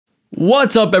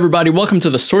What's up, everybody? Welcome to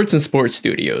the Sorts and Sports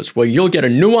Studios, where you'll get a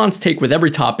nuanced take with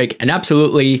every topic and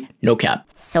absolutely no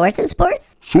cap. Sorts and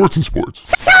Sports? Sorts and Sports.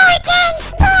 Sorts and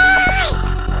Sports!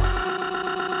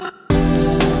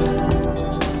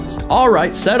 All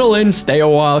right, settle in, stay a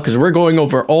while, because we're going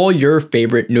over all your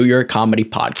favorite New York comedy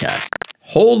podcasts.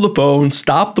 Hold the phone,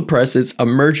 stop the presses,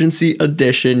 emergency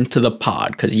edition to the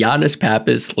pod, because Yannis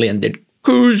Pappas landed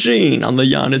Cousine on the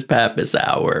Yannis Pappas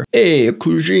Hour. Hey,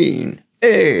 Cousine.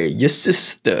 Hey, your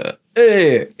sister.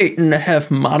 Hey,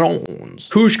 8.5 marrons.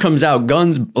 Koosh comes out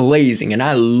guns blazing, and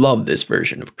I love this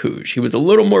version of Koosh. He was a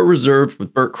little more reserved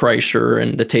with Bert Kreischer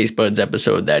and the Taste Buds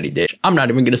episode that he did. I'm not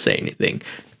even going to say anything.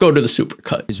 Go to the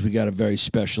supercut. We got a very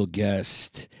special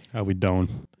guest. How we doing?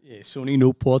 Yeah, Sony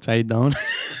Newports, how you doing?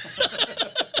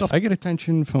 I get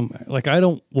attention from, like, I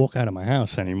don't walk out of my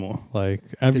house anymore. Like,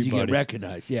 everybody. You get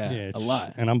recognized, yeah a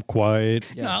lot. And I'm quiet.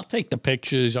 Yeah. No, I'll take the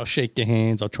pictures. I'll shake your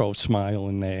hands. I'll throw a smile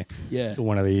in there. Yeah. Do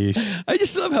one of these. I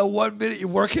just love how 1 minute you're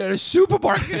working at a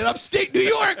supermarket in upstate New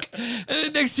York, and the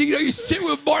next thing you know, you're sitting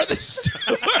with Martha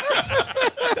Stewart.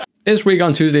 This week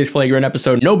on Tuesday's Flagrant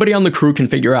episode, nobody on the crew can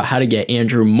figure out how to get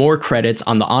Andrew more credits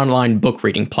on the online book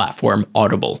reading platform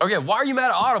Audible. Okay, why are you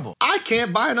mad at Audible? I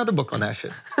can't buy another book on that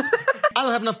shit. I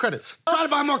don't have enough credits. Try to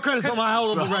buy more credits on my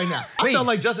Audible right now. I felt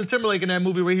like Justin Timberlake in that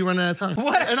movie where he running out of time.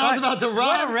 What? And I was about to rob.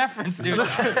 What a reference, dude. It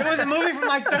was a movie from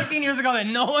like 13 years ago that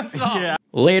no one saw. Yeah.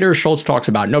 Later, Schulz talks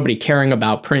about nobody caring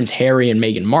about Prince Harry and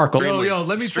Meghan Markle. Yo,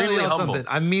 let me tell you something.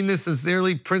 I mean this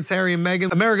sincerely, Prince Harry and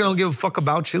Meghan. America don't give a fuck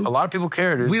about you. A lot of people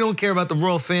care, dude. We don't care about the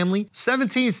royal family.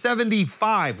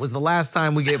 1775 was the last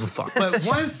time we gave a fuck. But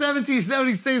once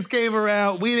 1776 came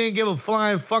around, we didn't give a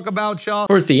flying fuck about y'all.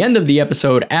 Towards the end of the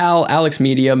episode, Alex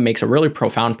Media makes a really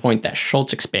profound point that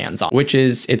Schulz expands on, which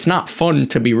is it's not fun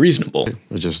to be reasonable.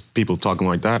 It's just people talking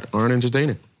like that aren't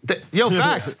entertaining. Yo,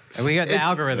 facts. And we got the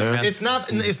algorithm, man. It's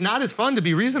not as fun to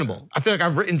be reasonable. I feel like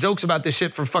I've written jokes about this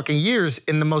shit for fucking years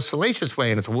in the most salacious way,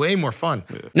 and it's way more fun.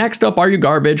 Next up, Are You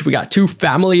Garbage? We got 2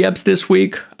 family eps this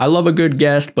week. I love a good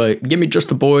guest, but give me just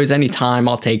the boys anytime,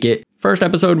 I'll take it. First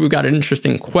episode, we've got an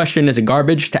interesting question. Is it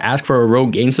garbage to ask for a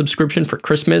Rogaine subscription for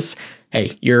Christmas?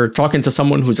 Hey, you're talking to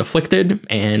someone who's afflicted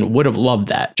and would have loved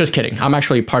that. Just kidding. I'm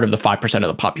actually part of the 5% of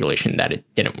the population that it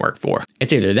didn't work for.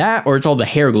 It's either that or it's all the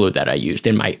hair glue that I used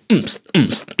in my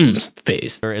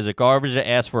phase. Is it garbage to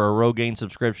ask for a Rogaine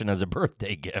subscription as a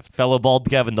birthday gift? Fellow Bald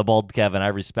Kevin, the Bald Kevin, I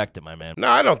respect it, my man. No,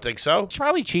 I don't think so. It's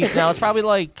probably cheap now. It's probably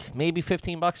like maybe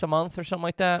 $15 a month or something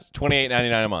like that.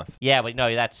 $28.99 a month. Yeah, but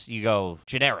no, that's, you go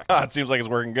generic. It seems like it's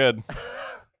working good.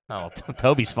 Oh,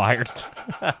 Toby's fired.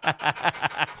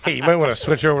 Hey, you might want to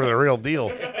switch over to the real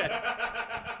deal.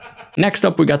 Next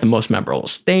up, we got the most memorable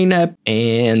Stain ep,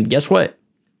 and guess what?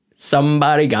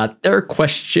 Somebody got their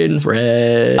question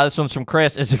read. This one's from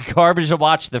Chris. Is it garbage to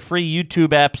watch the free YouTube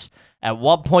apps at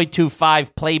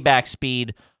 1.25 playback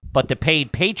speed, but the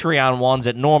paid Patreon ones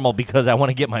at normal because I want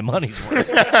to get my money's worth?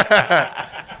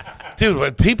 Dude,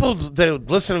 when people they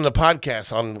listen to the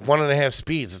podcast on 1.5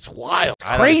 speeds, it's wild.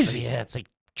 Crazy. Yeah, it's like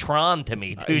Tron to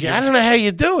me, dude. I don't know how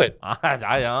you do it.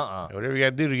 Whatever you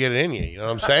got to do to get it in you, you know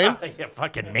what I'm saying? You're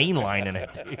fucking mainlining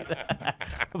it, dude.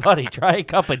 Buddy, try a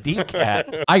cup of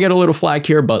decaf. I get a little flag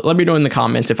here, but let me know in the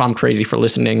comments if I'm crazy for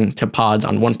listening to pods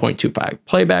on 1.25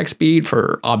 playback speed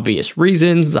for obvious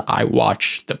reasons. I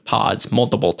watch the pods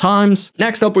multiple times.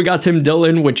 Next up, we got Tim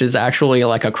Dillon, which is actually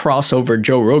like a crossover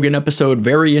Joe Rogan episode.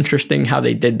 Very interesting how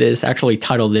they did this. Actually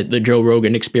titled it The Joe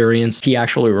Rogan Experience. He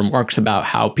actually remarks about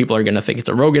how people are going to think it's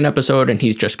a Rogan episode and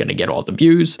he's just going to get all the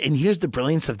views. And here's the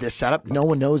brilliance of this setup. No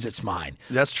one knows it's mine.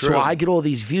 That's true. So I get all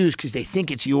these views because they think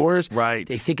it's yours. Right.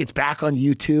 They think it's back on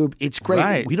YouTube. It's great.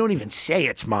 Right. We don't even say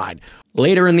it's mine.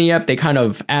 Later in the ep, they kind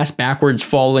of ass backwards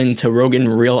fall into Rogan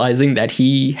realizing that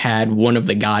he had one of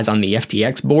the guys on the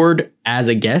FTX board as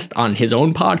a guest on his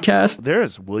own podcast.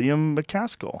 There's William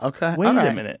McCaskill. Okay. Wait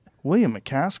a minute. William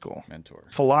McCaskill, mentor,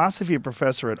 philosophy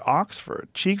professor at Oxford,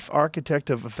 chief architect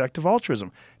of effective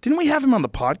altruism. Didn't we have him on the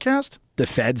podcast? The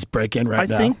feds break in right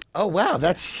now. I think. Oh, wow.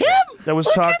 That's him. That was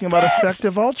talking about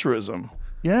effective altruism.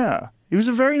 Yeah. He was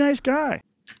a very nice guy.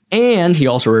 And he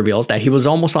also reveals that he was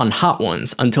almost on Hot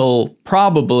Ones until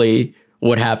probably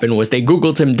what happened was they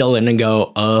Googled Tim Dillon and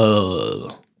go,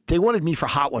 oh. They wanted me for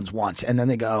Hot Ones once, and then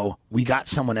they go, we got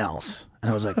someone else. And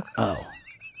I was like, oh.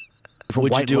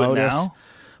 Would you do it now?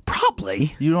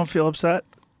 Probably. You don't feel upset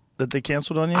that they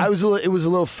canceled on you? It was a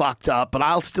little fucked up, but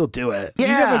I'll still do it. Yeah.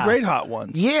 You have a great Hot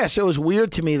Ones. Yeah, so it was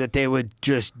weird to me that they would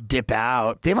just dip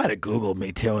out. They might have Googled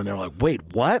me too, and they're like, wait,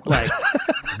 what? Like,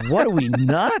 what are we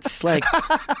nuts? Like,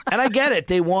 and I get it.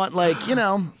 They want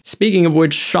Speaking of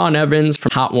which, Sean Evans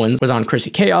from Hot Ones was on Chrissy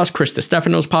Chaos, Chris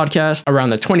DiStefano's podcast. Around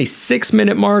the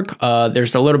 26-minute mark,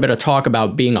 there's a little bit of talk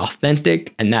about being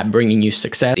authentic and that bringing you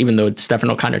success, even though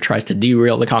DiStefano kind of tries to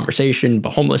derail the conversation,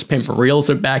 but Homeless Pimp reels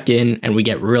it back in, and we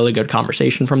get really good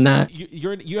conversation from that.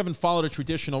 You haven't followed a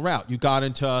traditional route. You got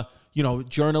into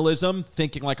journalism,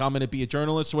 thinking like I'm going to be a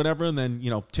journalist or whatever, and then,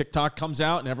 TikTok comes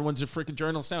out and everyone's a freaking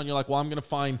journalist now, and you're like, well, I'm going to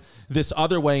find this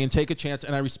other way and take a chance,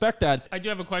 and I respect that. I do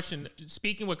have a question.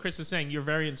 Speaking what Chris is saying, you're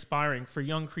very inspiring. For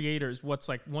young creators, what's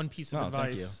like one piece of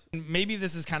advice? Maybe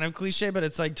this is kind of cliche, but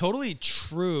it's like totally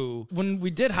true. When we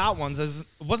did Hot Ones, it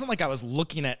wasn't like I was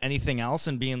looking at anything else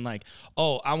and being like,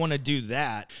 oh, I want to do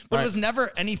that. But it was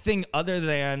never anything other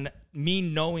than me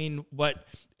knowing what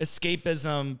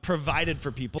escapism provided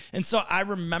for people. And so I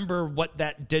remember what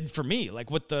that did for me,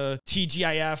 like what the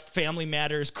TGIF Family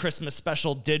Matters Christmas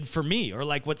special did for me, or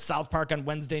like what South Park on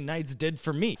Wednesday nights did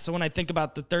for me. So when I think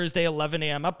about the Thursday 11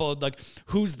 a.m. upload, like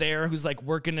who's there, who's like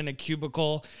working in a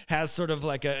cubicle, has sort of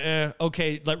like a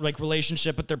like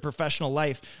relationship with their professional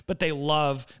life, but they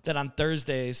love that on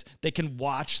Thursdays they can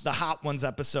watch the Hot Ones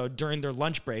episode during their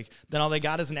lunch break. Then all they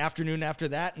got is an afternoon after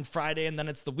that and Friday, and then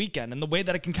it's the weekend. And the way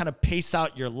that it can kind of pace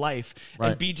out your life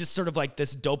and be just sort of like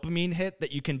this dopamine hit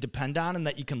that you can depend on and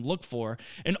that you can look for.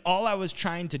 And all I was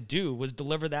trying to do was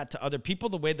deliver that to other people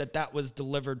the way that that was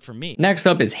delivered for me. Next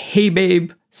up is Hey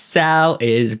Babe. Sal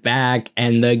is back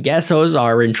and the Guessos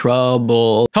are in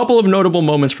trouble. Couple of notable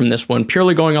moments from this one,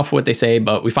 purely going off of what they say,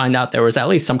 but we find out there was at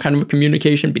least some kind of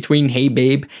communication between Hey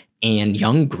Babe and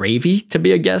Young Gravy to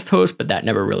be a guest host, but that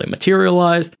never really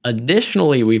materialized.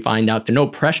 Additionally, we find out the No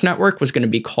Press Network was going to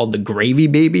be called the Gravy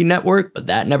Baby Network, but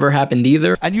that never happened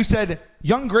either. And you said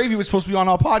Young Gravy was supposed to be on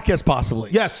our podcast, possibly.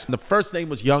 Yes. The first name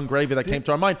was Young Gravy that came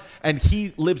to our mind, and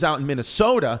he lives out in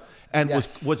Minnesota and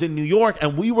was in New York,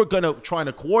 and we were going to try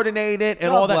to coordinate it and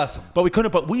all that. Bless him. But we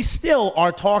couldn't. But we still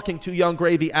are talking to Young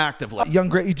Gravy actively. Young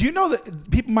Gravy. Do you know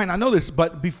that people might not know this,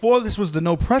 but before this was the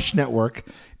No Press Network,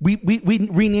 we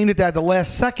renamed it that at the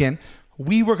last second.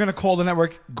 We were going to call the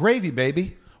network Gravy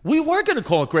Baby. We were going to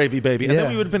call it Gravy Baby, and then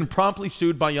we would have been promptly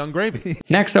sued by Young Gravy.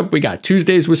 Next up, we got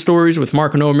Tuesdays with Stories with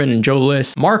Mark Norman and Joe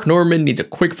List. Mark Norman needs a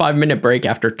quick 5-minute break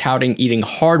after touting eating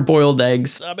hard-boiled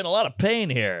eggs. I'm in a lot of pain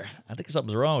here. I think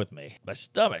something's wrong with me. My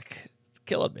stomach, it's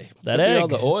killing me. That Could be egg. all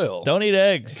the oil. Don't eat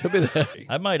eggs. Could be the egg.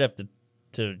 I might have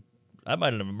I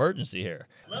might have an emergency here.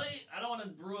 I don't want to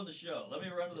ruin the show. Let me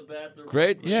run to the bathroom.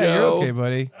 Great show. Yeah, you're okay,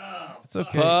 buddy. It's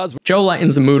okay. Pause. Joe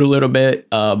lightens the mood a little bit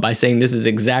by saying this is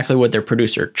exactly what their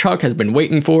producer Chuck has been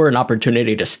waiting for, an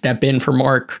opportunity to step in for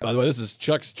Mark. By the way, this is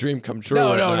Chuck's dream come true.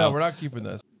 No, we're not keeping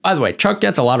this. By the way, Chuck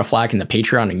gets a lot of flack in the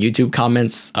Patreon and YouTube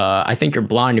comments. I think you're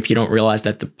blind if you don't realize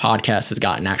that the podcast has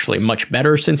gotten actually much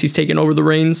better since he's taken over the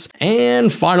reins.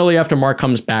 And finally, after Mark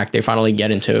comes back, they finally get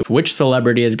into which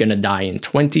celebrity is going to die in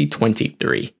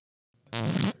 2023. All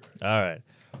right.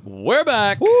 We're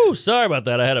back. Woo, sorry about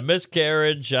that. I had a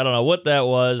miscarriage. I don't know what that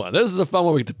was. This is a fun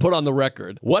one we to put on the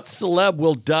record. What celeb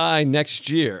will die next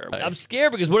year? I'm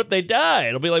scared because what if they die?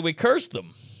 It'll be like we cursed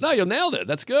them. No, you nailed it.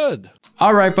 That's good.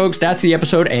 All right, folks, that's the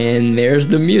episode, and there's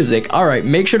the music. All right,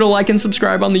 make sure to like and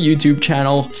subscribe on the YouTube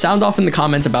channel. Sound off in the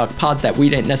comments about pods that we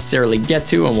didn't necessarily get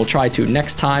to, and we'll try to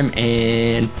next time,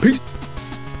 and peace.